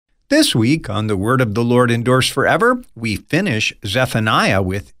This week on The Word of the Lord Endures Forever, we finish Zephaniah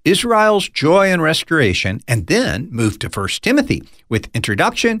with Israel's joy and restoration, and then move to 1 Timothy with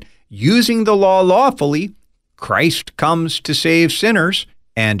introduction, using the law lawfully, Christ comes to save sinners,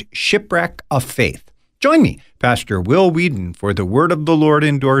 and shipwreck of faith. Join me, Pastor Will Whedon, for The Word of the Lord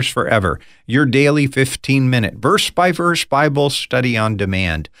Endures Forever, your daily 15-minute verse-by-verse Bible study on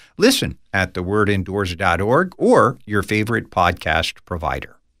demand. Listen at thewordendures.org or your favorite podcast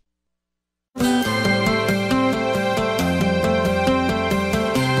provider.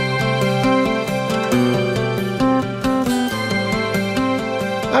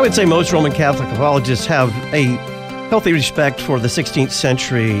 I would say most Roman Catholic apologists have a healthy respect for the 16th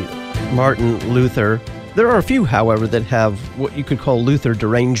century Martin Luther. There are a few, however, that have what you could call Luther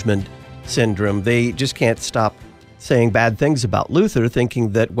derangement syndrome. They just can't stop saying bad things about Luther,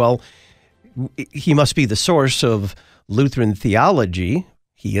 thinking that, well, he must be the source of Lutheran theology.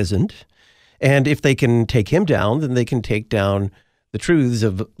 He isn't. And if they can take him down, then they can take down the truths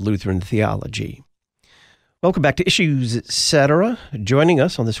of Lutheran theology. Welcome back to Issues, Etc. Joining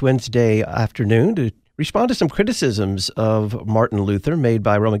us on this Wednesday afternoon to respond to some criticisms of Martin Luther made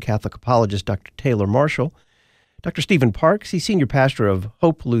by Roman Catholic apologist Dr. Taylor Marshall. Dr. Stephen Parks, he's senior pastor of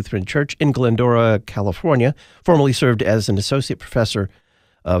Hope Lutheran Church in Glendora, California, formerly served as an associate professor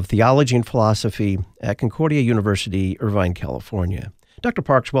of theology and philosophy at Concordia University-Irvine, California. Dr.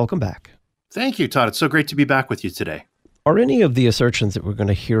 Parks, welcome back. Thank you, Todd. It's so great to be back with you today. Are any of the assertions that we're going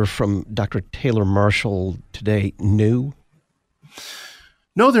to hear from Dr. Taylor Marshall today new?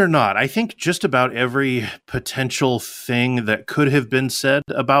 No, they're not. I think just about every potential thing that could have been said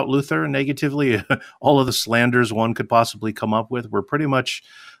about Luther negatively, all of the slanders one could possibly come up with, were pretty much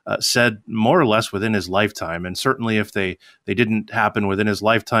said more or less within his lifetime. And certainly if they didn't happen within his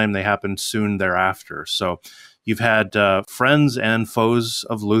lifetime, they happened soon thereafter. So you've had friends and foes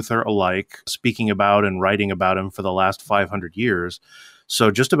of Luther alike speaking about and writing about him for the last 500 years. So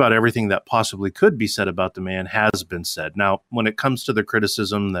just about everything that possibly could be said about the man has been said. Now, when it comes to the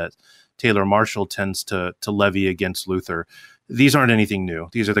criticism that Taylor Marshall tends to levy against Luther, these aren't anything new.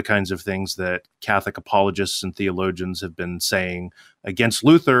 These are the kinds of things that Catholic apologists and theologians have been saying against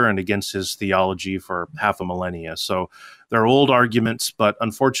Luther and against his theology for half a millennia. So they're old arguments, but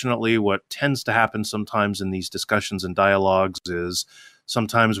unfortunately what tends to happen sometimes in these discussions and dialogues is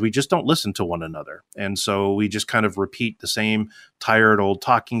sometimes we just don't listen to one another. And so we just kind of repeat the same tired old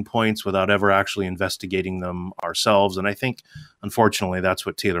talking points without ever actually investigating them ourselves. And I think, unfortunately, that's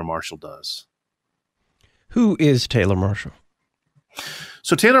what Taylor Marshall does. Who is Taylor Marshall?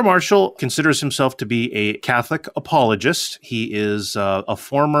 So Taylor Marshall considers himself to be a Catholic apologist. He is a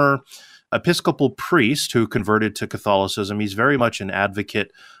former Episcopal priest who converted to Catholicism. He's very much an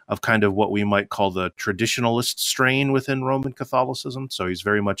advocate of kind of what we might call the traditionalist strain within Roman Catholicism. So he's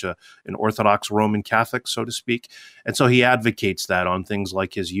very much an Orthodox Roman Catholic, so to speak. And so he advocates that on things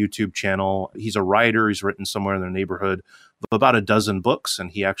like his YouTube channel. He's a writer. He's written somewhere in the neighborhood of about a dozen books,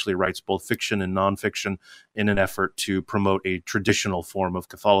 and he actually writes both fiction and nonfiction in an effort to promote a traditional form of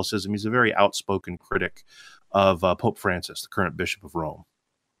Catholicism. He's a very outspoken critic of Pope Francis, the current Bishop of Rome.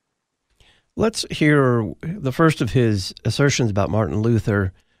 Let's hear the first of his assertions about Martin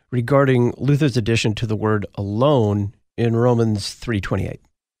Luther regarding Luther's addition to the word alone in Romans 3:28.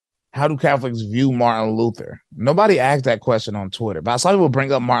 How do Catholics view Martin Luther? Nobody asked that question on Twitter, but I saw people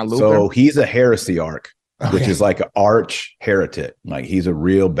bring up Martin Luther. So he's a heresiarch, which is like an arch heretic. Like he's a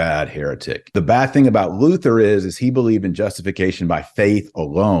real bad heretic. The bad thing about Luther is he believed in justification by faith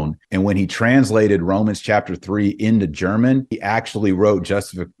alone. And when he translated Romans chapter 3 into German, he actually wrote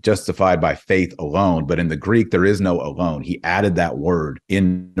justified by faith alone. But in the Greek, there is no alone. He added that word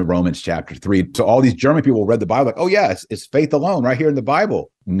in Romans chapter 3. So all these German people read the Bible like, oh yeah, it's faith alone right here in the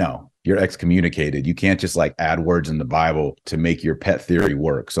Bible. No, you're excommunicated. You can't just like add words in the Bible to make your pet theory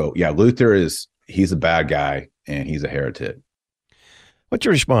work. So yeah, he's a bad guy, and he's a heretic. What's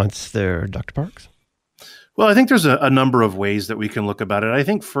your response there, Dr. Parks? Well, I think there's a number of ways that we can look about it. I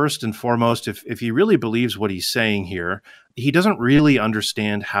think first and foremost, if he really believes what he's saying here, he doesn't really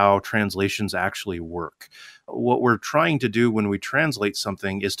understand how translations actually work. What we're trying to do when we translate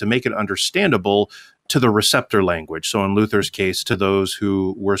something is to make it understandable to the receptor language. So in Luther's case, to those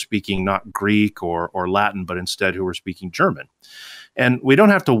who were speaking not Greek or Latin, but instead who were speaking German. And we don't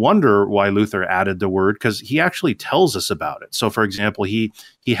have to wonder why Luther added the word, because he actually tells us about it. So, for example, he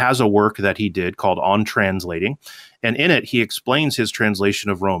has a work that he did called On Translating, and in it, he explains his translation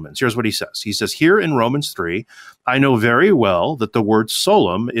of Romans. Here's what he says. He says, here in Romans 3, I know very well that the word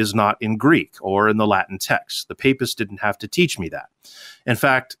solum is not in Greek or in the Latin text. The papists didn't have to teach me that. In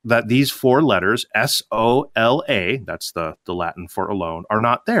fact, that these four letters, S-O-L-A, that's the Latin for alone, are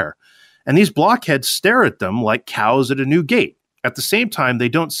not there. And these blockheads stare at them like cows at a new gate. At the same time, they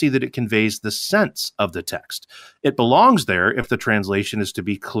don't see that it conveys the sense of the text. It belongs there if the translation is to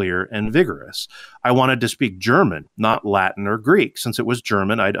be clear and vigorous. I wanted to speak German, not Latin or Greek. Since it was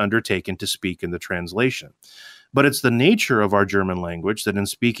German, I'd undertaken to speak in the translation. But it's the nature of our German language that in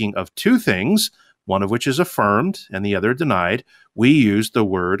speaking of two things, one of which is affirmed and the other denied, we use the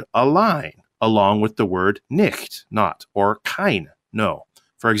word allein, along with the word nicht, not, or kein, no.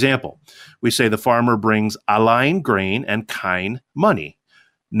 For example, we say the farmer brings allein grain and kein money.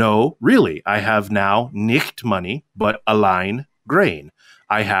 No, really, I have now nicht money, but allein grain.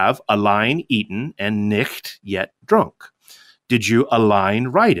 I have allein eaten and nicht yet drunk. Did you allein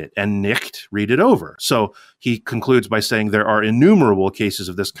write it and nicht read it over? So he concludes by saying there are innumerable cases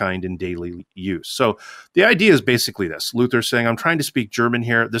of this kind in daily use. So the idea is basically this. Luther's saying, I'm trying to speak German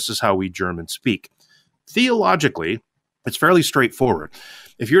here. This is how we Germans speak. Theologically, it's fairly straightforward.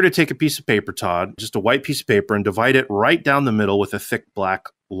 If you were to take a piece of paper, Todd, just a white piece of paper, and divide it right down the middle with a thick black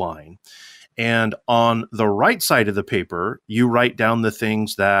line, and on the right side of the paper, you write down the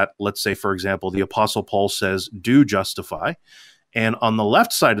things that, let's say, for example, the Apostle Paul says do justify, and on the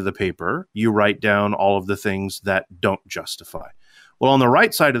left side of the paper, you write down all of the things that don't justify. Well, on the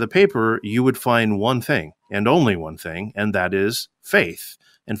right side of the paper, you would find one thing, and only one thing, and that is faith.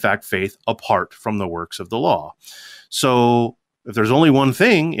 In fact, faith apart from the works of the law. So if there's only one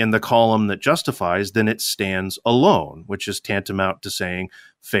thing in the column that justifies, then it stands alone, which is tantamount to saying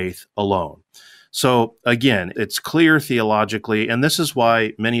faith alone. So again, it's clear theologically, and this is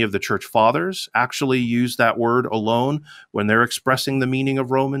why many of the church fathers actually use that word alone when they're expressing the meaning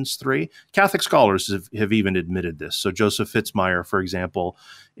of Romans 3. Catholic scholars have even admitted this. So Joseph Fitzmyer, for example,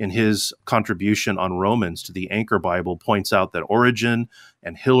 in his contribution on Romans to the Anchor Bible, points out that Origen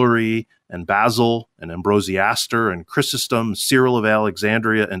and Hilary and Basil and Ambrosiaster and Chrysostom, Cyril of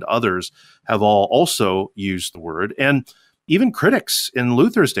Alexandria, and others have all also used the word. And even critics in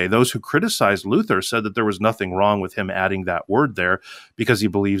Luther's day, those who criticized Luther, said that there was nothing wrong with him adding that word there because he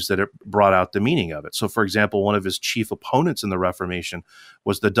believes that it brought out the meaning of it. So, for example, one of his chief opponents in the Reformation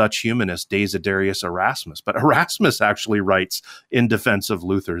was the Dutch humanist Desiderius Erasmus. But Erasmus actually writes in defense of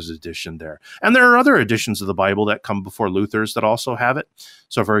Luther's edition there. And there are other editions of the Bible that come before Luther's that also have it.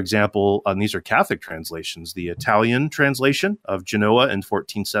 So, for example, these are Catholic translations. The Italian translation of Genoa in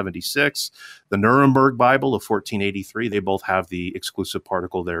 1476, the Nuremberg Bible of 1483, they both have the exclusive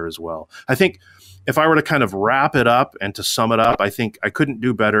particle there as well. I think if I were to kind of wrap it up and to sum it up, I think I couldn't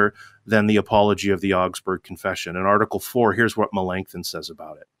do better than the Apology of the Augsburg Confession. In Article 4, here's what Melanchthon says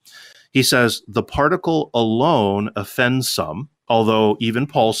about it. He says, the particle alone offends some, although even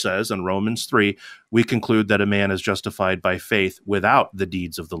Paul says in Romans 3, we conclude that a man is justified by faith without the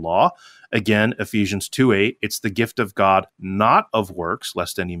deeds of the law. Again, Ephesians 2:8, it's the gift of God, not of works,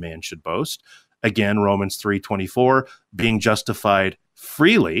 lest any man should boast. Again, Romans 3:24, being justified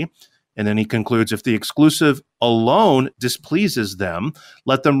freely. And then he concludes, if the exclusive alone displeases them,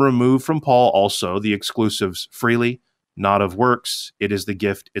 let them remove from Paul also the exclusives freely, not of works, it is the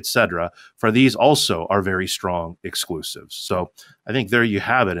gift, etc. For these also are very strong exclusives. So I think there you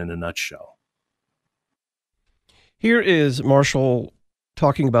have it in a nutshell. Here is Marshall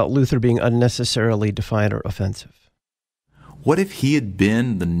talking about Luther being unnecessarily defiant or offensive. What if he had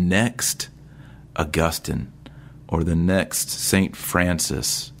been the next Augustine or the next St.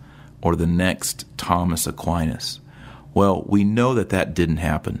 Francis or the next Thomas Aquinas? Well, we know that that didn't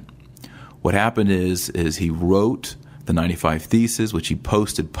happen. What happened is he wrote the 95 Theses, which he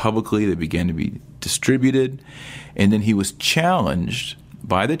posted publicly. They began to be distributed. And then he was challenged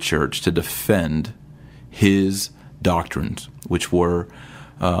by the church to defend his doctrines, which were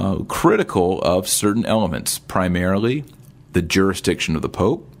critical of certain elements, primarily the jurisdiction of the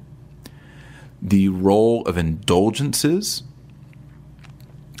Pope, the role of indulgences,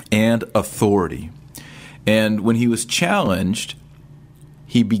 and authority. And when he was challenged,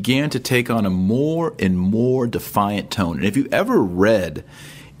 he began to take on a more and more defiant tone. And if you ever read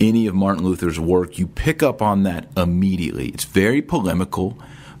any of Martin Luther's work, you pick up on that immediately. It's very polemical,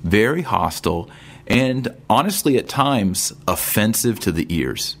 very hostile, and honestly at times offensive to the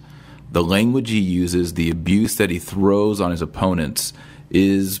ears. The language he uses, the abuse that he throws on his opponents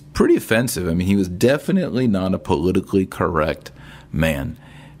is pretty offensive. I mean, he was definitely not a politically correct man.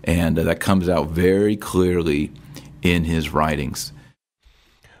 And that comes out very clearly in his writings.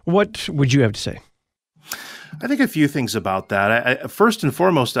 What would you have to say? I think a few things about that. First and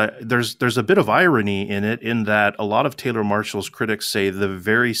foremost, there's a bit of irony in it, in that a lot of Taylor Marshall's critics say the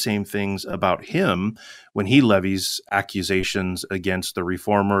very same things about him when he levies accusations against the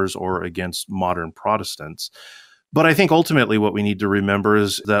reformers or against modern Protestants. But I think ultimately what we need to remember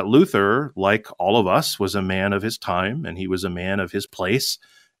is that Luther, like all of us, was a man of his time, and he was a man of his place,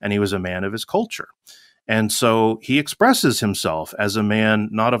 and he was a man of his culture. And so he expresses himself as a man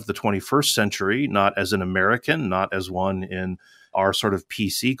not of the 21st century, not as an American, not as one in our sort of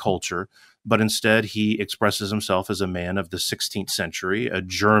PC culture, but instead he expresses himself as a man of the 16th century, a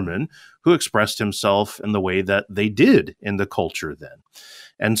German who expressed himself in the way that they did in the culture then.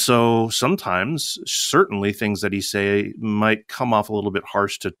 And so sometimes, certainly things that he say might come off a little bit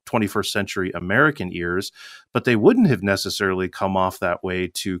harsh to 21st century American ears, but they wouldn't have necessarily come off that way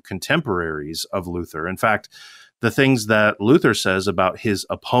to contemporaries of Luther. In fact, the things that Luther says about his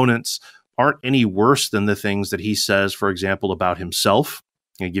opponents aren't any worse than the things that he says, for example, about himself.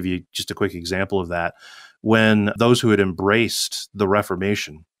 I'll give you just a quick example of that. When those who had embraced the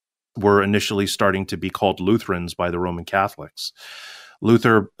Reformation were initially starting to be called Lutherans by the Roman Catholics,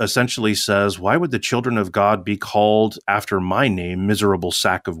 Luther essentially says, why would the children of God be called after my name, miserable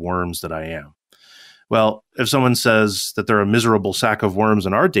sack of worms that I am? Well, if someone says that they're a miserable sack of worms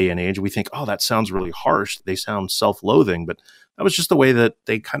in our day and age, we think, oh, that sounds really harsh. They sound self-loathing, but that was just the way that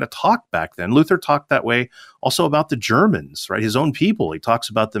they kind of talked back then. Luther talked that way also about the Germans, right? His own people. He talks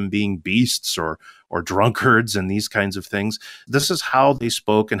about them being beasts or drunkards and these kinds of things. This is how they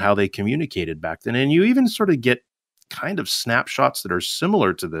spoke and how they communicated back then. And you even sort of get kind of snapshots that are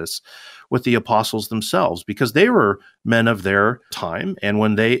similar to this with the apostles themselves, because they were men of their time. And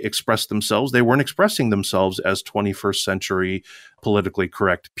when they expressed themselves, they weren't expressing themselves as 21st century politically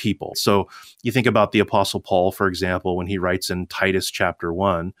correct people. So you think about the Apostle Paul, for example, when he writes in Titus chapter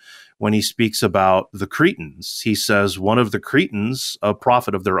 1, when he speaks about the Cretans, he says, one of the Cretans, a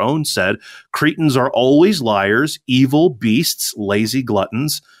prophet of their own, said, Cretans are always liars, evil beasts, lazy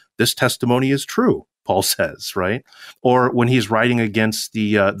gluttons. This testimony is true, Paul says, right? Or when he's writing against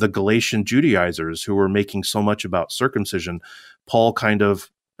the Galatian Judaizers who were making so much about circumcision, Paul kind of,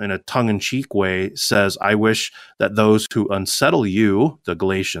 in a tongue-in-cheek way, says, I wish that those who unsettle you, the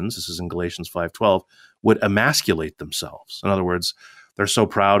Galatians, this is in Galatians 5:12, would emasculate themselves. In other words, they're so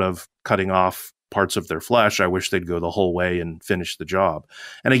proud of cutting off parts of their flesh, I wish they'd go the whole way and finish the job.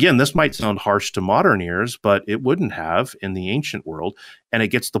 And again, this might sound harsh to modern ears, but it wouldn't have in the ancient world. And it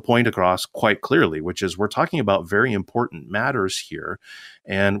gets the point across quite clearly, which is we're talking about very important matters here.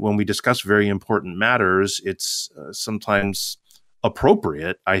 And when we discuss very important matters, it's sometimes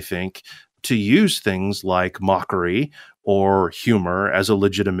appropriate, I think, to use things like mockery or humor as a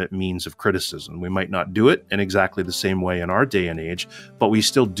legitimate means of criticism. We might not do it in exactly the same way in our day and age, but we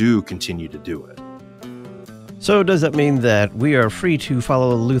still do continue to do it. So does that mean that we are free to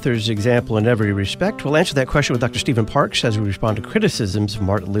follow Luther's example in every respect? We'll answer that question with Dr. Stephen Parks as we respond to criticisms of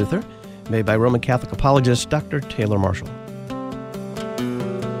Martin Luther made by Roman Catholic apologist Dr. Taylor Marshall.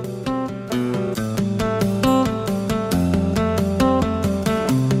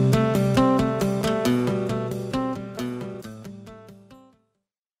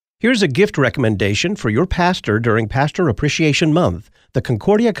 Here's a gift recommendation for your pastor during Pastor Appreciation Month, the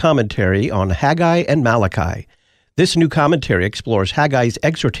Concordia commentary on Haggai and Malachi. This new commentary explores Haggai's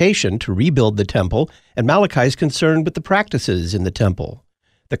exhortation to rebuild the temple and Malachi's concern with the practices in the temple.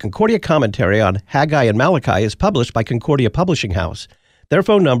 The Concordia commentary on Haggai and Malachi is published by Concordia Publishing House. Their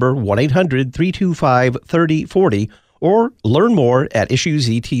phone number, 1-800-325-3040, or learn more at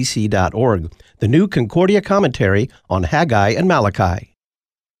issuesetc.org. The new Concordia commentary on Haggai and Malachi.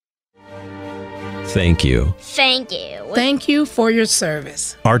 Thank you. Thank you. Thank you for your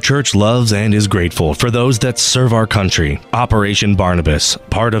service. Our church loves and is grateful for those that serve our country. Operation Barnabas,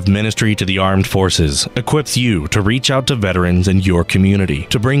 part of Ministry to the Armed Forces, equips you to reach out to veterans in your community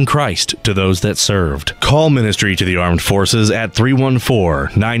to bring Christ to those that served. Call Ministry to the Armed Forces at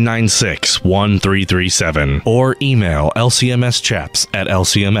 314-996-1337 or email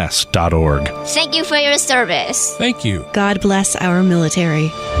lcmschaps@lcms.org. Thank you for your service. Thank you. God bless our military.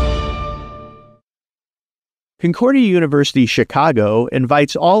 Concordia University Chicago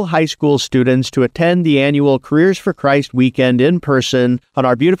invites all high school students to attend the annual Careers for Christ weekend in person on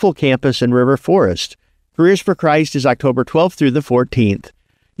our beautiful campus in River Forest. Careers for Christ is October 12th through the 14th.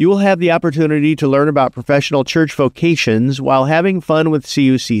 You will have the opportunity to learn about professional church vocations while having fun with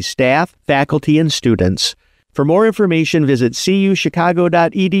CUC staff, faculty, and students. For more information, visit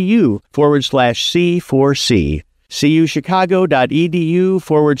cuchicago.edu/C4C.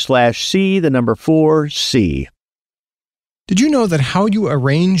 cuchicago.edu/C4C. Did you know that how you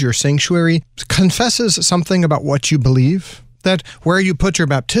arrange your sanctuary confesses something about what you believe? That where you put your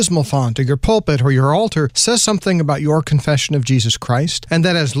baptismal font or your pulpit or your altar says something about your confession of Jesus Christ? And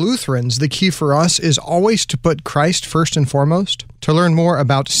that as Lutherans, the key for us is always to put Christ first and foremost? To learn more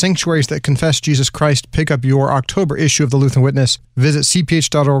about sanctuaries that confess Jesus Christ, pick up your October issue of the Lutheran Witness. Visit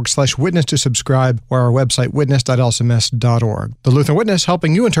cph.org/witness to subscribe, or our website witness.lcms.org. The Lutheran Witness,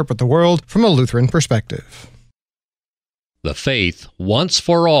 helping you interpret the world from a Lutheran perspective. The faith, once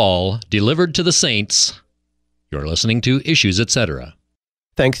for all, delivered to the saints. You're listening to Issues, Etc.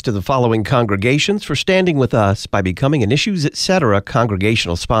 Thanks to the following congregations for standing with us by becoming an Issues, Etc.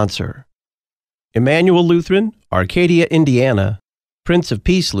 congregational sponsor: Emmanuel Lutheran, Arcadia, Indiana; Prince of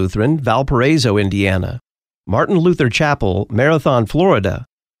Peace Lutheran, Valparaiso, Indiana; Martin Luther Chapel, Marathon, Florida;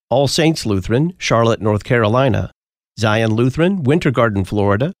 All Saints Lutheran, Charlotte, North Carolina; Zion Lutheran, Winter Garden,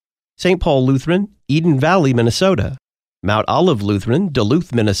 Florida; St. Paul Lutheran, Eden Valley, Minnesota; Mount Olive Lutheran,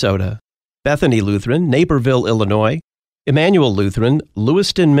 Duluth, Minnesota; Bethany Lutheran, Naperville, Illinois; Emmanuel Lutheran,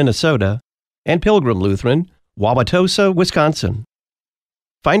 Lewiston, Minnesota; and Pilgrim Lutheran, Wauwatosa, Wisconsin.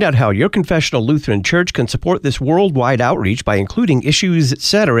 Find out how your confessional Lutheran church can support this worldwide outreach by including Issues,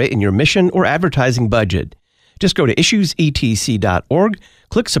 Etc. in your mission or advertising budget. Just go to issuesetc.org,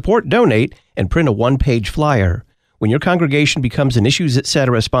 click Support Donate, and print a one-page flyer. When your congregation becomes an Issues,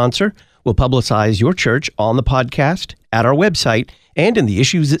 Etc. sponsor, we'll publicize your church on the podcast, at our website, and in the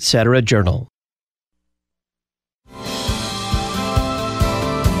Issues, Etc. journal.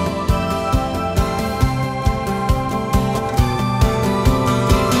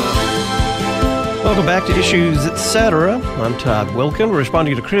 Welcome back to Issues, Etc. I'm Todd Wilkin. We're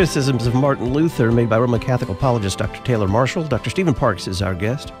responding to criticisms of Martin Luther made by Roman Catholic apologist Dr. Taylor Marshall. Dr. Stephen Parks is our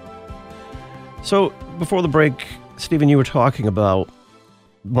guest. So, before the break, Stephen, you were talking about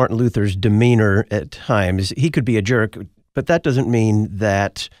Martin Luther's demeanor at times. He could be a jerk, but that doesn't mean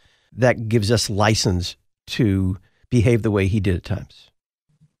that gives us license to behave the way he did at times.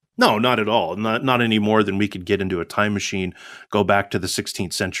 No, not at all. Not any more than we could get into a time machine, go back to the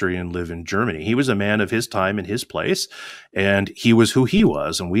 16th century and live in Germany. He was a man of his time and his place, and he was who he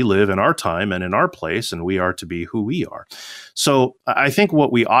was, and we live in our time and in our place, and we are to be who we are. So I think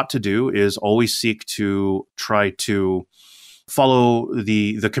what we ought to do is always seek to try to follow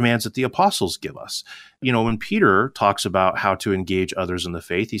the commands that the apostles give us. You know, when Peter talks about how to engage others in the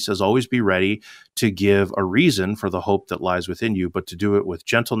faith, he says, always be ready to give a reason for the hope that lies within you, but to do it with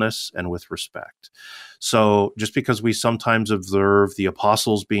gentleness and with respect. So just because we sometimes observe the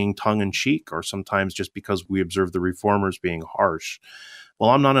apostles being tongue-in-cheek, or sometimes just because we observe the reformers being harsh, well,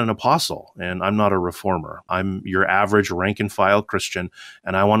 I'm not an apostle and I'm not a reformer. I'm your average rank and file Christian,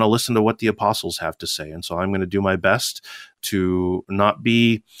 and I want to listen to what the apostles have to say. And so I'm going to do my best to not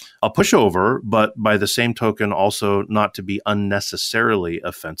be a pushover, but by the same token, also not to be unnecessarily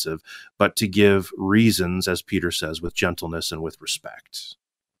offensive, but to give reasons, as Peter says, with gentleness and with respect.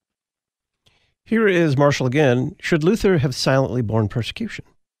 Here is Marshall again. Should Luther have silently borne persecution?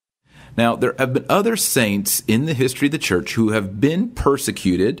 Now, there have been other saints in the history of the church who have been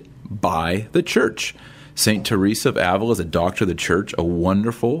persecuted by the church. St. Teresa of Avila is a doctor of the church, a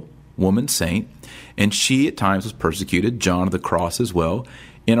wonderful woman saint, and she at times was persecuted, John of the Cross as well.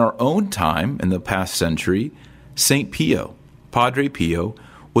 In our own time, in the past century, St. Pio, Padre Pio,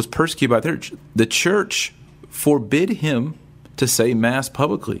 was persecuted by the church. The church forbid him to say Mass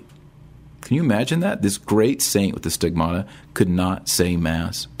publicly. Can you imagine that? This great saint with the stigmata could not say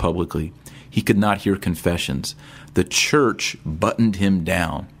Mass publicly. He could not hear confessions. The church buttoned him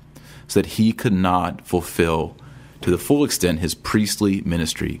down so that he could not fulfill to the full extent his priestly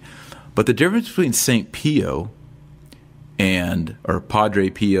ministry. But the difference between St. Pio or Padre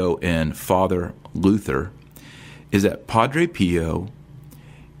Pio and Father Luther is that Padre Pio,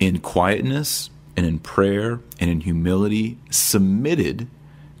 in quietness and in prayer and in humility, submitted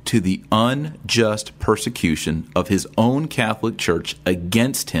to the unjust persecution of his own Catholic Church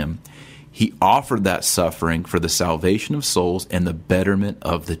against him. He offered that suffering for the salvation of souls and the betterment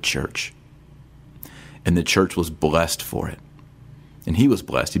of the church. And the church was blessed for it. And he was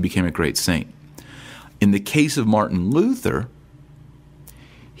blessed. He became a great saint. In the case of Martin Luther,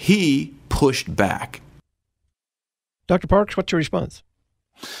 he pushed back. Dr. Parks, what's your response?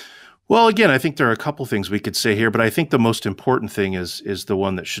 Well, again, I think there are a couple things we could say here, but I think the most important thing is the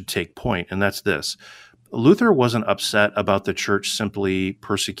one that should take point, and that's this. Luther wasn't upset about the church simply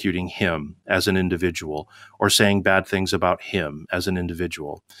persecuting him as an individual or saying bad things about him as an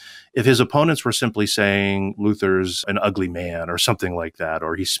individual. If his opponents were simply saying Luther's an ugly man or something like that,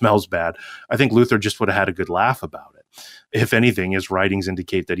 or he smells bad, I think Luther just would have had a good laugh about it. If anything, his writings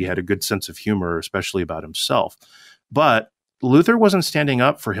indicate that he had a good sense of humor, especially about himself. But Luther wasn't standing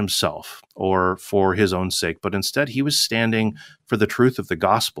up for himself or for his own sake, but instead he was standing for the truth of the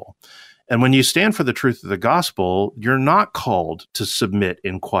gospel. And when you stand for the truth of the gospel, you're not called to submit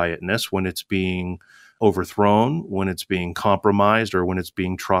in quietness when it's being overthrown, when it's being compromised, or when it's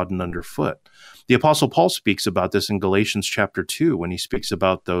being trodden underfoot. The Apostle Paul speaks about this in Galatians chapter 2 when he speaks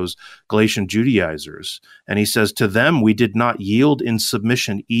about those Galatian Judaizers. And he says, "To them we did not yield in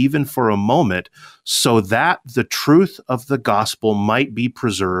submission even for a moment, so that the truth of the gospel might be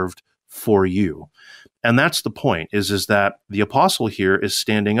preserved for you." And that's the point, is that the apostle here is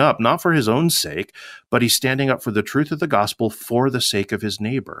standing up, not for his own sake, but he's standing up for the truth of the gospel for the sake of his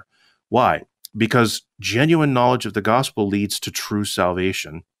neighbor. Why? Because genuine knowledge of the gospel leads to true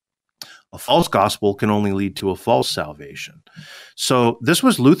salvation. A false gospel can only lead to a false salvation. So this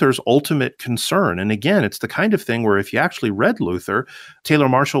was Luther's ultimate concern. And again, it's the kind of thing where if you actually read Luther, Taylor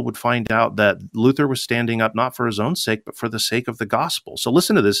Marshall would find out that Luther was standing up not for his own sake, but for the sake of the gospel. So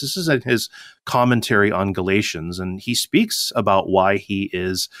listen to this. This is in his commentary on Galatians, and he speaks about why he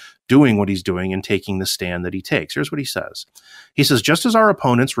is doing what he's doing and taking the stand that he takes. Here's what he says. He says, "Just as our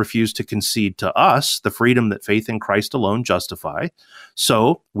opponents refuse to concede to us the freedom that faith in Christ alone justify,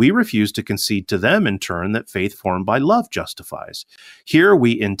 so we refuse to concede to them in turn that faith formed by love justifies. Here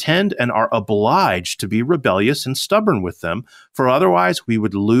we intend and are obliged to be rebellious and stubborn with them, for otherwise we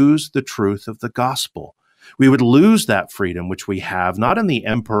would lose the truth of the gospel. We would lose that freedom which we have, not in the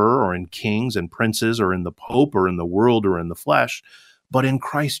emperor or in kings and princes or in the pope or in the world or in the flesh, but in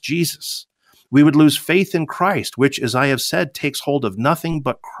Christ Jesus. We would lose faith in Christ, which, as I have said, takes hold of nothing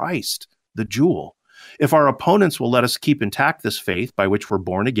but Christ, the jewel. If our opponents will let us keep intact this faith by which we're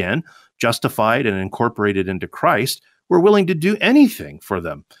born again, justified and incorporated into Christ, we're willing to do anything for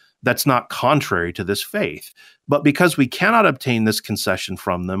them that's not contrary to this faith. But because we cannot obtain this concession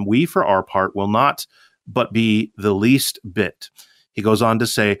from them, we, for our part, will not but be the least bit." He goes on to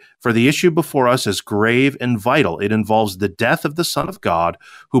say, "For the issue before us is grave and vital. It involves the death of the Son of God,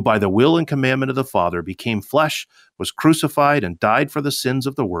 who by the will and commandment of the Father became flesh, was crucified, and died for the sins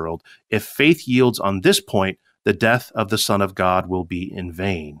of the world. If faith yields on this point, the death of the Son of God will be in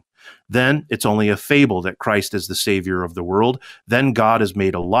vain. Then it's only a fable that Christ is the Savior of the world. Then God is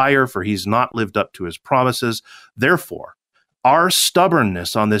made a liar, for he's not lived up to his promises. Therefore, our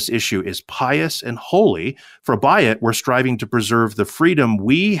stubbornness on this issue is pious and holy, for by it we're striving to preserve the freedom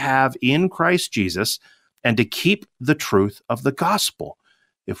we have in Christ Jesus and to keep the truth of the gospel.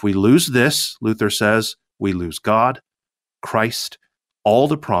 If we lose this," Luther says, "we lose God, Christ, all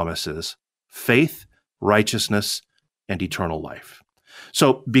the promises, faith, righteousness, and eternal life."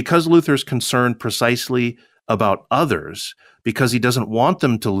 So because Luther's concerned precisely about others, because he doesn't want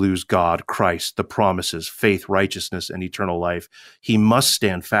them to lose God, Christ, the promises, faith, righteousness, and eternal life, he must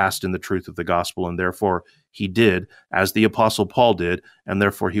stand fast in the truth of the gospel, and therefore he did, as the Apostle Paul did, and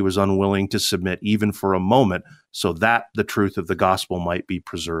therefore he was unwilling to submit even for a moment so that the truth of the gospel might be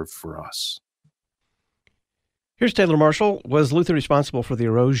preserved for us. Here's Taylor Marshall. Was Luther responsible for the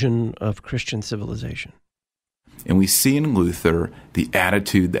erosion of Christian civilization? And we see in Luther the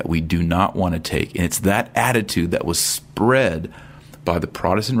attitude that we do not want to take. And it's that attitude that was spread by the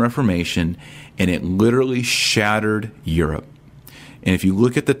Protestant Reformation, and it literally shattered Europe. And if you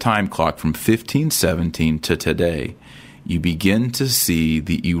look at the time clock from 1517 to today, you begin to see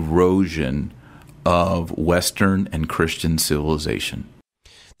the erosion of Western and Christian civilization.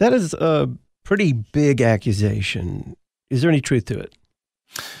 That is a pretty big accusation. Is there any truth to it?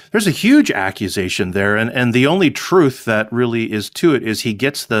 There's a huge accusation there, and the only truth that really is to it is he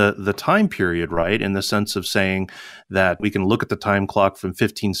gets the time period right, in the sense of saying that we can look at the time clock from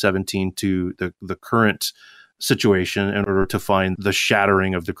 1517 to the current situation in order to find the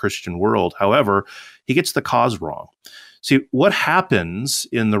shattering of the Christian world. However, he gets the cause wrong. See, what happens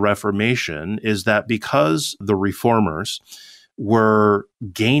in the Reformation is that because the reformers were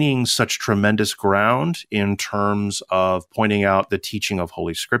gaining such tremendous ground in terms of pointing out the teaching of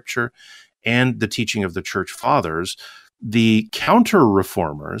Holy Scripture and the teaching of the Church Fathers, the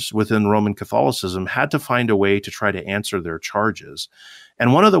counter-reformers within Roman Catholicism had to find a way to try to answer their charges.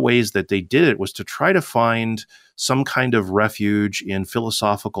 And one of the ways that they did it was to try to find some kind of refuge in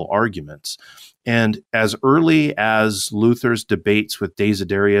philosophical arguments. And as early as Luther's debates with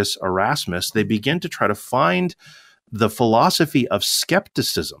Desiderius Erasmus, they begin to try to find the philosophy of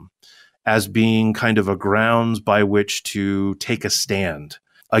skepticism as being kind of a grounds by which to take a stand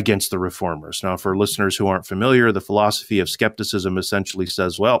against the reformers. Now, for listeners who aren't familiar, the philosophy of skepticism essentially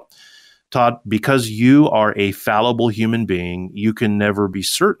says, well, Todd, because you are a fallible human being, you can never be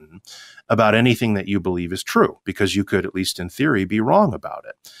certain about anything that you believe is true, because you could, at least in theory, be wrong about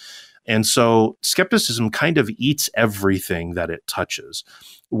it. And so skepticism kind of eats everything that it touches.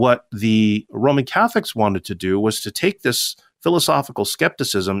 What the Roman Catholics wanted to do was to take this philosophical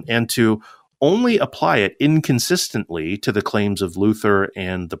skepticism and to only apply it inconsistently to the claims of Luther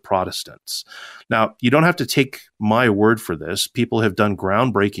and the Protestants. Now, you don't have to take my word for this. People have done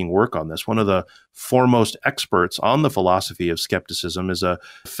groundbreaking work on this. One of the foremost experts on the philosophy of skepticism is a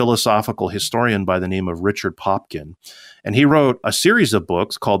philosophical historian by the name of Richard Popkin. And he wrote a series of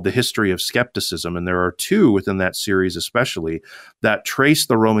books called The History of Skepticism. And there are two within that series especially that trace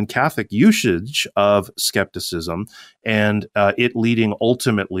the Roman Catholic usage of skepticism and it leading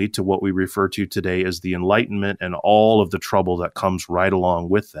ultimately to what we refer to today as the Enlightenment and all of the trouble that comes right along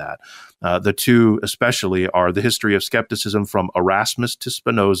with that. The two especially are The History of Skepticism from Erasmus to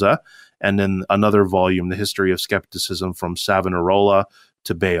Spinoza, and then another volume, The History of Skepticism from Savonarola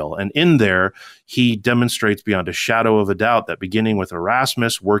to Bale. And in there, he demonstrates beyond a shadow of a doubt that beginning with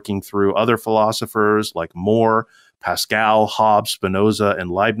Erasmus, working through other philosophers like More, Pascal, Hobbes, Spinoza, and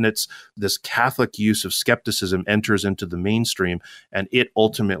Leibniz, this Catholic use of skepticism enters into the mainstream, and it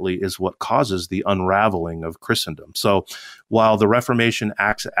ultimately is what causes the unraveling of Christendom. So while the Reformation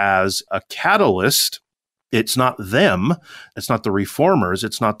acts as a catalyst, it's not them, it's not the Reformers,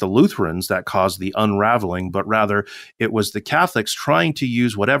 it's not the Lutherans that caused the unraveling, but rather it was the Catholics trying to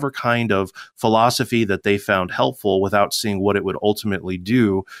use whatever kind of philosophy that they found helpful without seeing what it would ultimately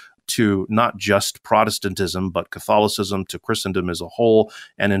do to not just Protestantism, but Catholicism, to Christendom as a whole,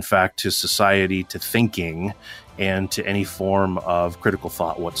 and in fact to society, to thinking, and to any form of critical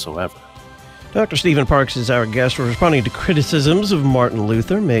thought whatsoever. Dr. Stephen Parks is our guest. We're responding to criticisms of Martin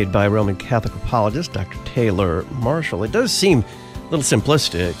Luther made by Roman Catholic apologist Dr. Taylor Marshall. It does seem a little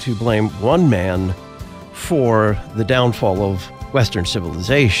simplistic to blame one man for the downfall of Western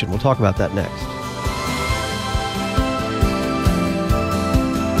civilization. We'll talk about that next.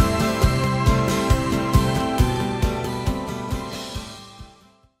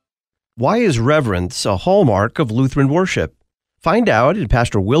 Why is reverence a hallmark of Lutheran worship? Find out in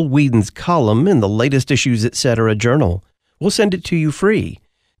Pastor Will Whedon's column in the latest Issues Etc. journal. We'll send it to you free.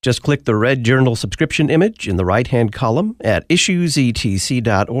 Just click the red journal subscription image in the right-hand column at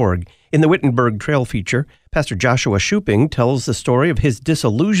issuesetc.org. In the Wittenberg Trail feature, Pastor Joshua Shuping tells the story of his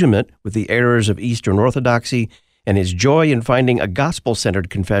disillusionment with the errors of Eastern Orthodoxy and his joy in finding a gospel-centered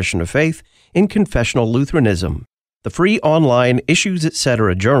confession of faith in confessional Lutheranism. The free online Issues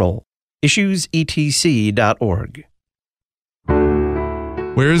Etc. journal, issuesetc.org.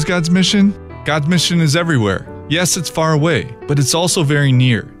 Where is God's mission? God's mission is everywhere. Yes, it's far away, but it's also very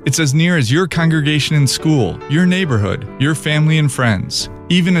near. It's as near as your congregation in school, your neighborhood, your family and friends,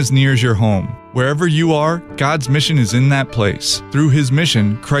 even as near as your home. Wherever you are, God's mission is in that place. Through His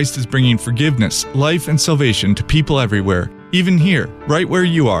mission, Christ is bringing forgiveness, life, and salvation to people everywhere, even here, right where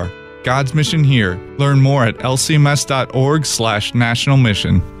you are. God's mission here. Learn more at lcms.org/national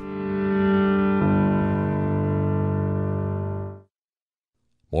mission.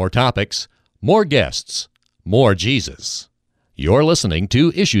 More topics, more guests, more Jesus. You're listening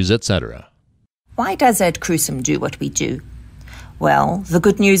to Issues Etc. Why does Ad Crucem do what we do? Well, the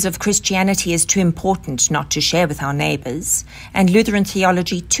good news of Christianity is too important not to share with our neighbors, and Lutheran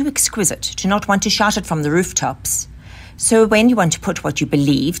theology too exquisite to not want to shout it from the rooftops. So when you want to put what you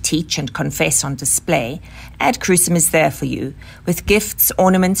believe, teach, and confess on display, Ad Crucem is there for you, with gifts,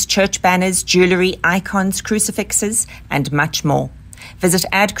 ornaments, church banners, jewelry, icons, crucifixes, and much more. Visit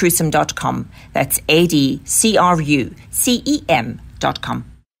adcrucem.com. That's ADCRUCEM.com.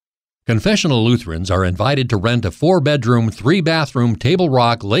 Confessional Lutherans are invited to rent a 4-bedroom, 3-bathroom Table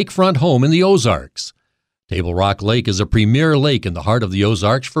Rock lakefront home in the Ozarks. Table Rock Lake is a premier lake in the heart of the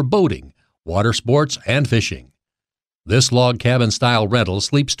Ozarks for boating, water sports, and fishing. This log cabin-style rental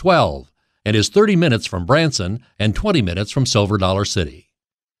sleeps 12 and is 30 minutes from Branson and 20 minutes from Silver Dollar City.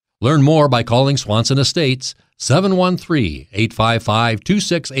 Learn more by calling Swanson Estates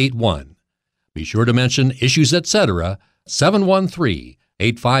 713-855-2681. Be sure to mention Issues Etc.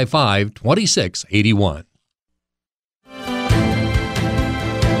 713-855-2681.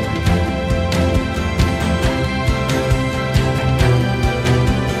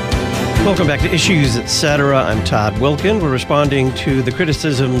 Welcome back to Issues Etc. I'm Todd Wilkin. We're responding to the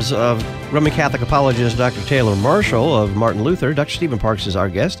criticisms of Roman Catholic apologist Dr. Taylor Marshall of Martin Luther. Dr. Stephen Parks is our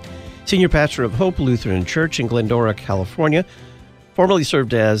guest, senior pastor of Hope Lutheran Church in Glendora, California. Formerly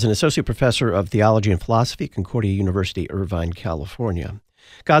served as an associate professor of theology and philosophy at Concordia University-Irvine, California.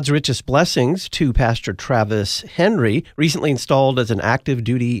 God's richest blessings to Pastor Travis Henry, recently installed as an active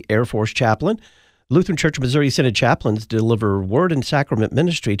duty Air Force chaplain. Lutheran Church of Missouri Synod chaplains deliver word and sacrament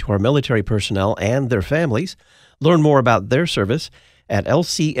ministry to our military personnel and their families. Learn more about their service at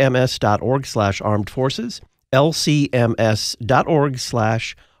lcms.org/armed forces,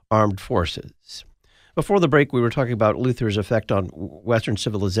 lcms.org/armed forces. Before the break, we were talking about Luther's effect on Western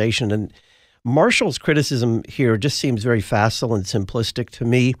civilization, and Marshall's criticism here just seems very facile and simplistic to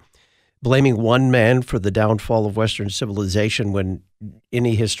me, blaming one man for the downfall of Western civilization when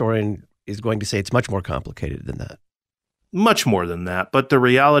any historian is going to say it's much more complicated than that. Much more than that. But the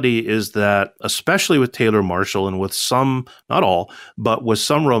reality is that, especially with Taylor Marshall and with some, not all, but with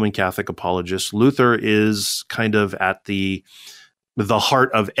some Roman Catholic apologists, Luther is kind of at the heart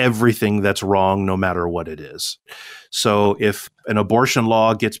of everything that's wrong, no matter what it is. So if an abortion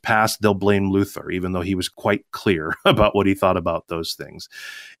law gets passed, they'll blame Luther, even though he was quite clear about what he thought about those things.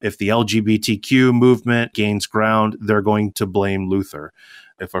 If the LGBTQ movement gains ground, they're going to blame Luther.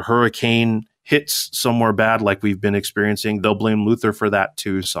 If a hurricane hits somewhere bad like we've been experiencing, they'll blame Luther for that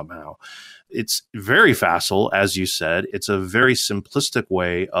too somehow. It's very facile, as you said. It's a very simplistic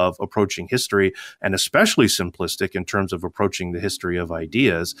way of approaching history, and especially simplistic in terms of approaching the history of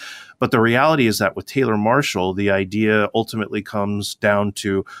ideas. But the reality is that with Taylor Marshall, the idea ultimately comes down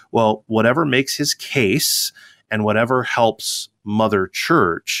to, well, whatever makes his case and whatever helps Mother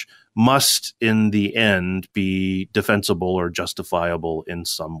Church must in the end be defensible or justifiable in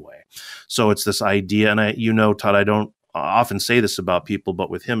some way. So it's this idea, and Todd, I don't often say this about people, but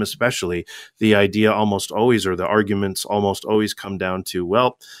with him especially, the idea almost always, or the arguments almost always come down to,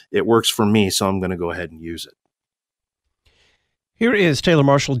 well, it works for me, so I'm going to go ahead and use it. Here is Taylor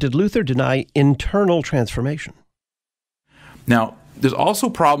Marshall. Did Luther deny internal transformation? Now, there's also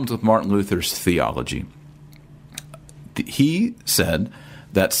problems with Martin Luther's theology. He said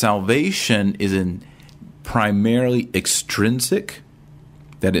that salvation is primarily extrinsic,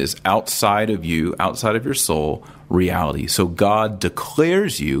 that is outside of you, outside of your soul, reality. So God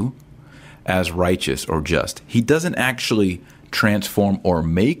declares you as righteous or just. He doesn't actually transform or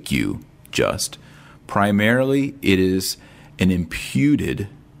make you just. Primarily, it is an imputed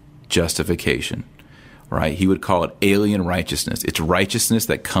justification, right? He would call it alien righteousness. It's righteousness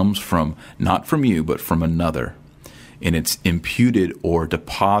that comes from, not from you, but from another. And it's imputed or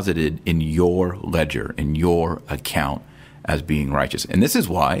deposited in your ledger, in your account as being righteous. And this is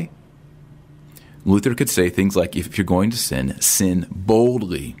why Luther could say things like, if you're going to sin, sin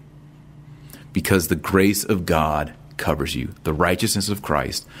boldly, because the grace of God covers you. The righteousness of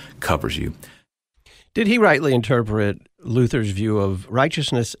Christ covers you. Did he rightly interpret Luther's view of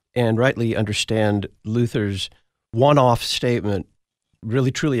righteousness and rightly understand Luther's one-off statement,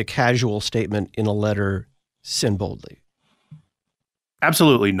 really truly a casual statement in a letter, sin boldly?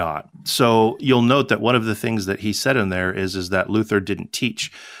 Absolutely not. So you'll note that one of the things that he said in there is that Luther didn't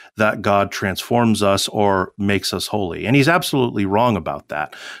teach that God transforms us or makes us holy. And he's absolutely wrong about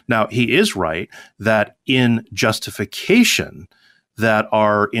that. Now, he is right that in justification, that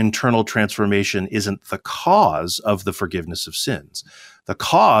our internal transformation isn't the cause of the forgiveness of sins. The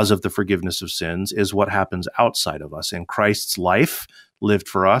cause of the forgiveness of sins is what happens outside of us. In Christ's life, lived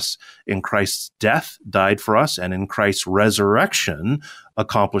for us, in Christ's death, died for us, and in Christ's resurrection,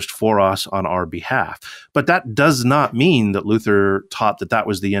 accomplished for us on our behalf. But that does not mean that Luther taught that that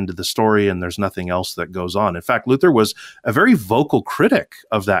was the end of the story and there's nothing else that goes on. In fact, Luther was a very vocal critic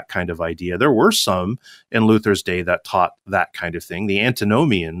of that kind of idea. There were some in Luther's day that taught that kind of thing, the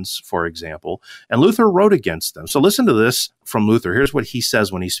antinomians, for example, and Luther wrote against them. So listen to this from Luther. Here's what he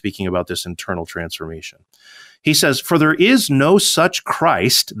says when he's speaking about this internal transformation. He says, "For there is no such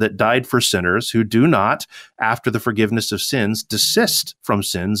Christ that died for sinners who do not, after the forgiveness of sins, desist from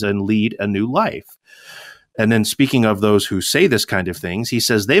sins and lead a new life." And then speaking of those who say this kind of things, he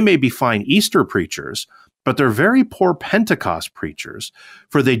says, "They may be fine Easter preachers, but they're very poor Pentecost preachers,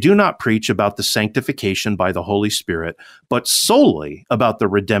 for they do not preach about the sanctification by the Holy Spirit, but solely about the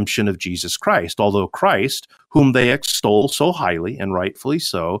redemption of Jesus Christ, although Christ, whom they extol so highly, and rightfully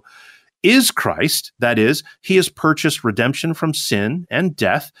so, is Christ, that is, he has purchased redemption from sin and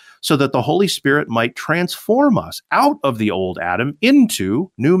death so that the Holy Spirit might transform us out of the old Adam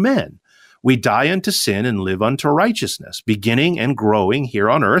into new men. We die unto sin and live unto righteousness, beginning and growing here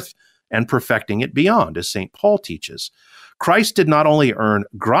on earth and perfecting it beyond, as St. Paul teaches. Christ did not only earn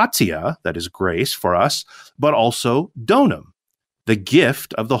gratia, that is grace for us, but also donum, the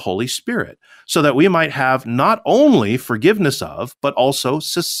gift of the Holy Spirit, so that we might have not only forgiveness of, but also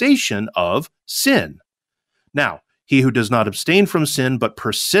cessation of sin. Now, he who does not abstain from sin, but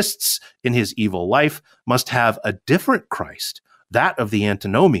persists in his evil life, must have a different Christ, that of the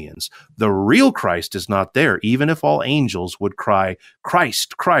antinomians. The real Christ is not there, even if all angels would cry,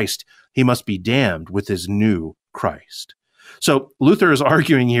 Christ, Christ, he must be damned with his new Christ. So Luther is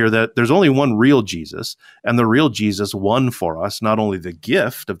arguing here that there's only one real Jesus, and the real Jesus won for us not only the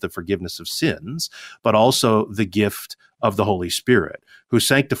gift of the forgiveness of sins, but also the gift of the Holy Spirit, who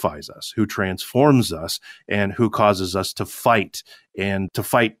sanctifies us, who transforms us, and who causes us to fight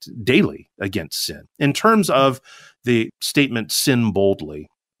daily against sin. In terms of the statement, sin boldly,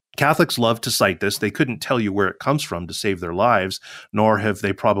 Catholics love to cite this. They couldn't tell you where it comes from to save their lives, nor have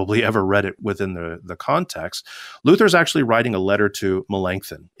they probably ever read it within the context. Luther's actually writing a letter to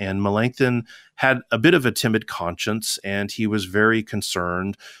Melanchthon, and Melanchthon had a bit of a timid conscience, and he was very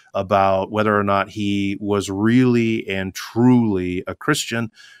concerned about whether or not he was really and truly a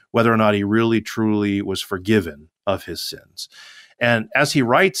Christian, whether or not he really truly was forgiven of his sins. And as he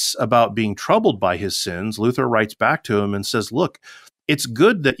writes about being troubled by his sins, Luther writes back to him and says, look, it's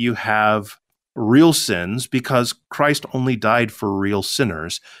good that you have real sins because Christ only died for real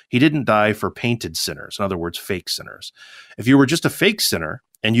sinners. He didn't die for painted sinners, in other words, fake sinners. If you were just a fake sinner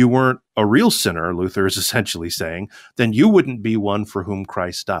and you weren't a real sinner, Luther is essentially saying, then you wouldn't be one for whom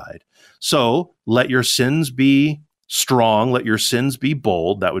Christ died. So let your sins be strong, let your sins be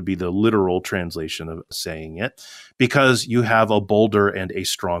bold. That would be the literal translation of saying it, because you have a bolder and a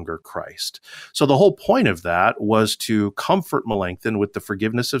stronger Christ. So the whole point of that was to comfort Melanchthon with the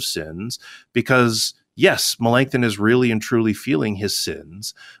forgiveness of sins, because yes, Melanchthon is really and truly feeling his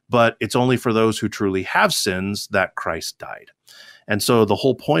sins, but it's only for those who truly have sins that Christ died. And so the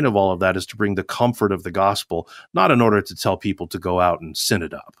whole point of all of that is to bring the comfort of the gospel, not in order to tell people to go out and sin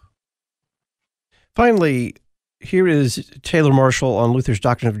it up. Finally, here is Taylor Marshall on Luther's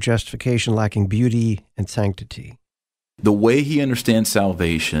doctrine of justification lacking beauty and sanctity. The way he understands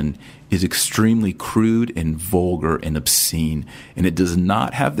salvation is extremely crude and vulgar and obscene, and it does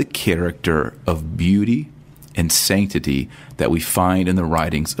not have the character of beauty and sanctity that we find in the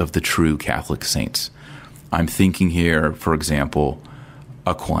writings of the true Catholic saints. I'm thinking here, for example,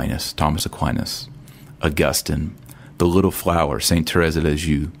 Aquinas, Thomas Aquinas, Augustine, the Little Flower, St. Therese of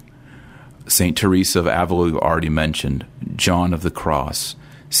Lisieux, St. Teresa of Avila, already mentioned, John of the Cross,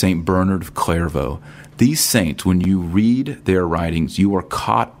 St. Bernard of Clairvaux. These saints, when you read their writings, you are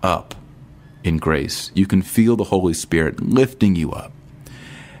caught up in grace. You can feel the Holy Spirit lifting you up.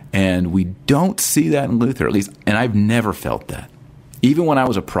 And we don't see that in Luther, at least, and I've never felt that. Even when I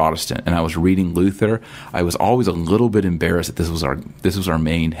was a Protestant and I was reading Luther, I was always a little bit embarrassed that this was our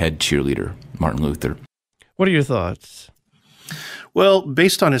main head cheerleader, Martin Luther. What are your thoughts? Well,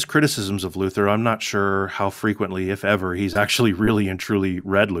 based on his criticisms of Luther, I'm not sure how frequently, if ever, he's actually really and truly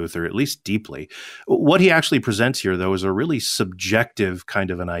read Luther, at least deeply. What he actually presents here, though, is a really subjective kind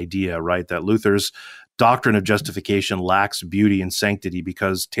of an idea, right? That Luther's doctrine of justification lacks beauty and sanctity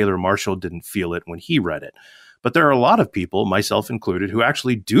because Taylor Marshall didn't feel it when he read it. But there are a lot of people, myself included, who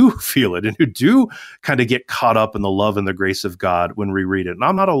actually do feel it and who do kind of get caught up in the love and the grace of God when we read it. And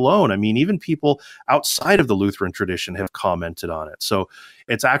I'm not alone. I mean, even people outside of the Lutheran tradition have commented on it. So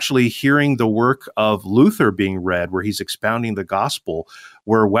it's actually hearing the work of Luther being read, where he's expounding the gospel,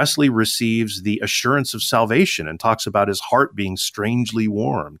 where Wesley receives the assurance of salvation and talks about his heart being strangely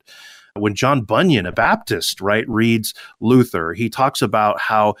warmed. When John Bunyan, a Baptist, right, reads Luther, he talks about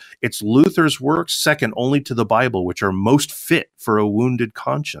how it's Luther's works, second only to the Bible, which are most fit for a wounded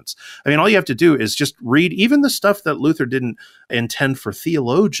conscience. I mean, all you have to do is just read even the stuff that Luther didn't intend for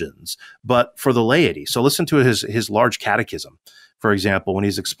theologians, but for the laity. So listen to his large catechism. For example, when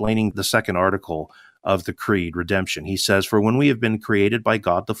he's explaining the second article of the Creed, redemption, he says, "For when we have been created by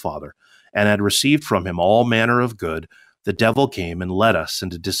God the Father and had received from him all manner of good, the devil came and led us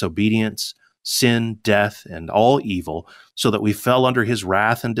into disobedience, sin, death, and all evil, so that we fell under his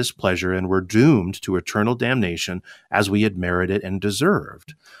wrath and displeasure and were doomed to eternal damnation as we had merited and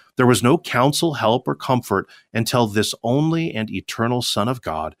deserved. There was no counsel, help, or comfort until this only and eternal Son of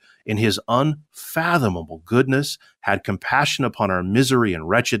God, in his unfathomable goodness, had compassion upon our misery and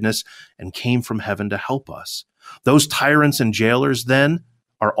wretchedness and came from heaven to help us. Those tyrants and jailers then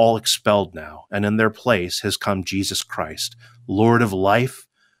are all expelled now, and in their place has come Jesus Christ, Lord of life,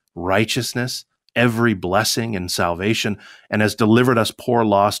 righteousness, every blessing and salvation, and has delivered us poor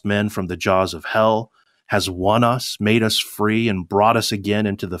lost men from the jaws of hell, has won us, made us free, and brought us again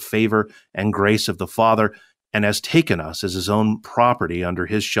into the favor and grace of the Father, and has taken us as his own property under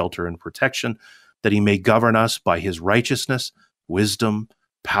his shelter and protection, that he may govern us by his righteousness, wisdom,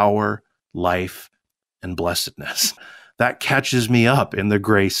 power, life, and blessedness." That catches me up in the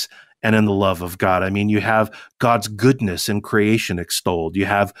grace and in the love of God. I mean, you have God's goodness in creation extolled. You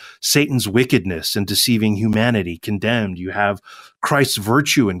have Satan's wickedness in deceiving humanity condemned. You have Christ's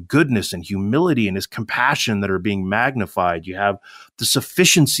virtue and goodness and humility and his compassion that are being magnified. You have the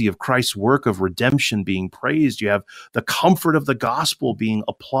sufficiency of Christ's work of redemption being praised. You have the comfort of the gospel being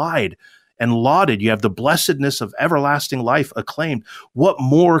applied and lauded. You have the blessedness of everlasting life acclaimed. What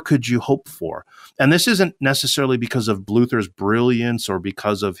more could you hope for? And this isn't necessarily because of Luther's brilliance or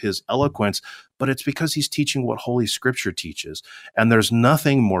because of his eloquence, but it's because he's teaching what Holy Scripture teaches. And there's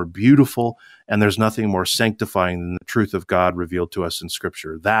nothing more beautiful and there's nothing more sanctifying than the truth of God revealed to us in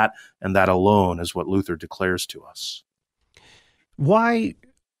Scripture. That and that alone is what Luther declares to us. Why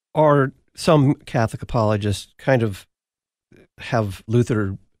are some Catholic apologists kind of have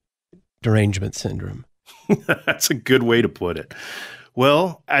Luther derangement syndrome? That's a good way to put it.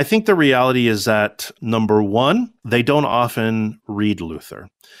 Well, I think the reality is that, number one, they don't often read Luther.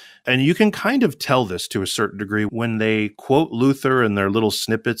 And you can kind of tell this to a certain degree when they quote Luther in their little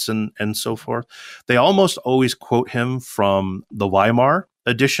snippets and so forth. They almost always quote him from the Weimar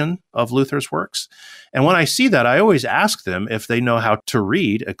edition of Luther's works. And when I see that, I always ask them if they know how to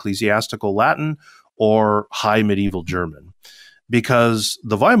read ecclesiastical Latin or high medieval German, because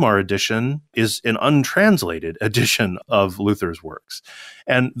the Weimar edition is an untranslated edition of Luther's works.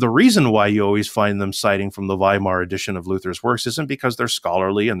 And the reason why you always find them citing from the Weimar edition of Luther's works isn't because they're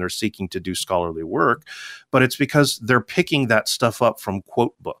scholarly and they're seeking to do scholarly work, but it's because they're picking that stuff up from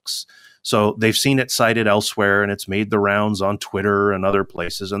quote books. So they've seen it cited elsewhere and it's made the rounds on Twitter and other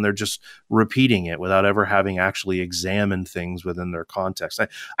places, and they're just repeating it without ever having actually examined things within their context.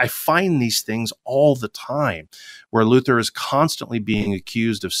 I find these things all the time where Luther is constantly being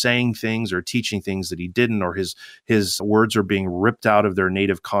accused of saying things or teaching things that he didn't, or his words are being ripped out of their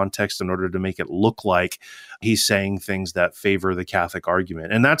native context in order to make it look like he's saying things that favor the Catholic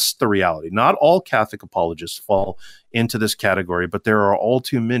argument. And that's the reality. Not all Catholic apologists fall into this category, but there are all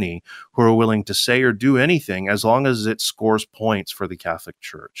too many who are willing to say or do anything as long as it scores points for the Catholic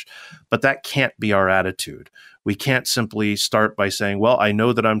Church. But that can't be our attitude. We can't simply start by saying, well, I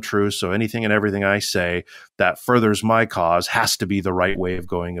know that I'm true, so anything and everything I say that furthers my cause has to be the right way of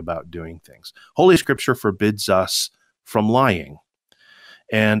going about doing things. Holy Scripture forbids us from lying.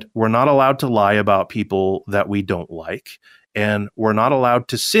 And we're not allowed to lie about people that we don't like. And we're not allowed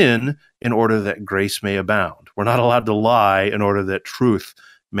to sin in order that grace may abound. We're not allowed to lie in order that truth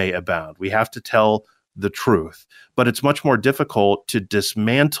may abound. We have to tell the truth. But it's much more difficult to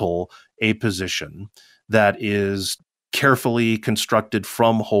dismantle a position that is carefully constructed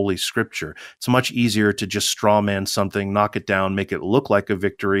from Holy Scripture. It's much easier to just straw man something, knock it down, make it look like a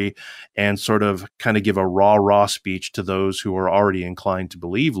victory, and sort of kind of give a raw speech to those who are already inclined to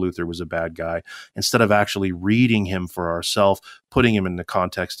believe Luther was a bad guy, instead of actually reading him for ourselves, putting him in the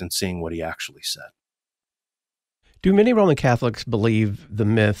context and seeing what he actually said. Do many Roman Catholics believe the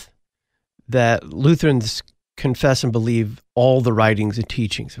myth that Lutherans confess and believe all the writings and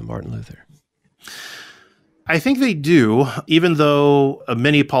teachings of Martin Luther? I think they do, even though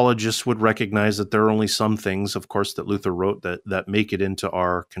many apologists would recognize that there are only some things, of course, that Luther wrote that make it into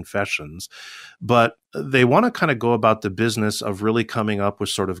our confessions. But they want to kind of go about the business of really coming up with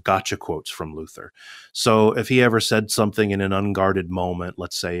sort of gotcha quotes from Luther. So if he ever said something in an unguarded moment,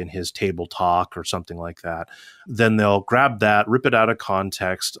 let's say in his table talk or something like that, then they'll grab that, rip it out of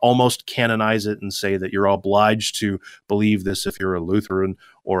context, almost canonize it and say that you're obliged to believe this if you're a Lutheran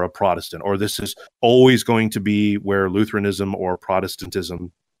or a Protestant, or this is always going to be where Lutheranism or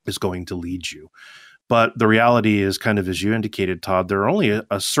Protestantism is going to lead you. But the reality is, kind of as you indicated, Todd, there are only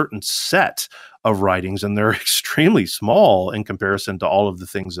a certain set of writings, and they're extremely small in comparison to all of the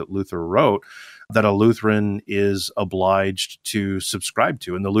things that Luther wrote, that a Lutheran is obliged to subscribe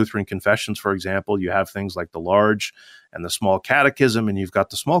to. In the Lutheran confessions, for example, you have things like the large and the small catechism, and you've got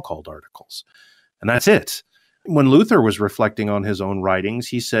the small called articles. And that's it. When Luther was reflecting on his own writings,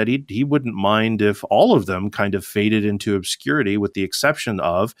 he said he wouldn't mind if all of them kind of faded into obscurity, with the exception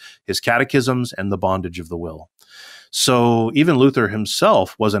of his catechisms and the bondage of the will. So even Luther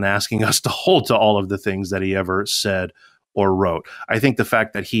himself wasn't asking us to hold to all of the things that he ever said or wrote. I think the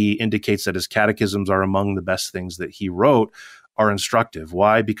fact that he indicates that his catechisms are among the best things that he wrote are instructive.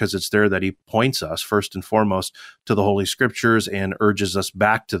 Why? Because it's there that he points us first and foremost to the Holy Scriptures and urges us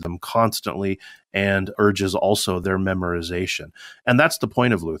back to them constantly, and urges also their memorization. And that's the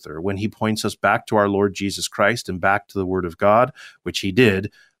point of Luther. When he points us back to our Lord Jesus Christ and back to the Word of God, which he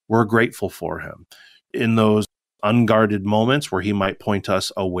did, we're grateful for him. In those unguarded moments where he might point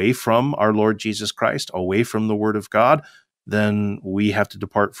us away from our Lord Jesus Christ, away from the Word of God, then we have to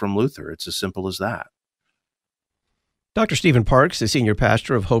depart from Luther. It's as simple as that. Dr. Stephen Parks is senior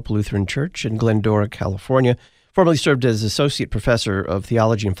pastor of Hope Lutheran Church in Glendora, California. Formerly served as associate professor of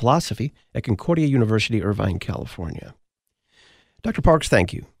theology and philosophy at Concordia University-Irvine, California. Dr. Parks,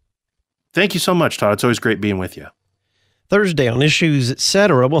 thank you. Thank you so much, Todd. It's always great being with you. Thursday on Issues,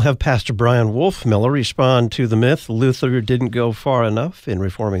 Etc., we'll have Pastor Brian Wolfmiller respond to the myth Luther didn't go far enough in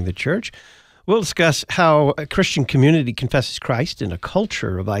reforming the church. We'll discuss how a Christian community confesses Christ in a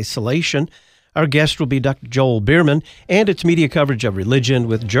culture of isolation. Our guest will be Dr. Joel Bierman, and it's media coverage of religion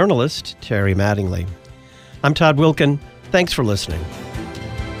with journalist Terry Mattingly. I'm Todd Wilkin. Thanks for listening.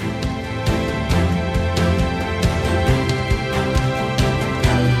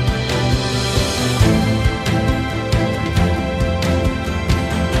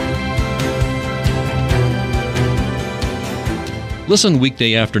 Listen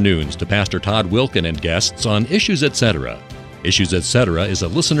weekday afternoons to Pastor Todd Wilkin and guests on Issues Etc. Issues Etc. is a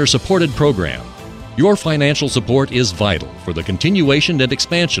listener-supported program. Your financial support is vital for the continuation and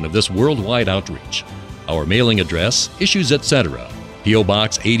expansion of this worldwide outreach. Our mailing address, Issues Etc., P.O.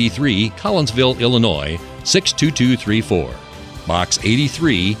 Box 83, Collinsville, Illinois, 62234. Box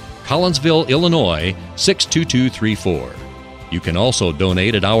 83, Collinsville, Illinois, 62234. You can also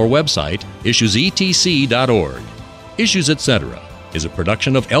donate at our website, issuesetc.org. Issues Etc. is a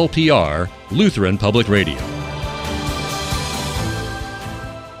production of LPR, Lutheran Public Radio.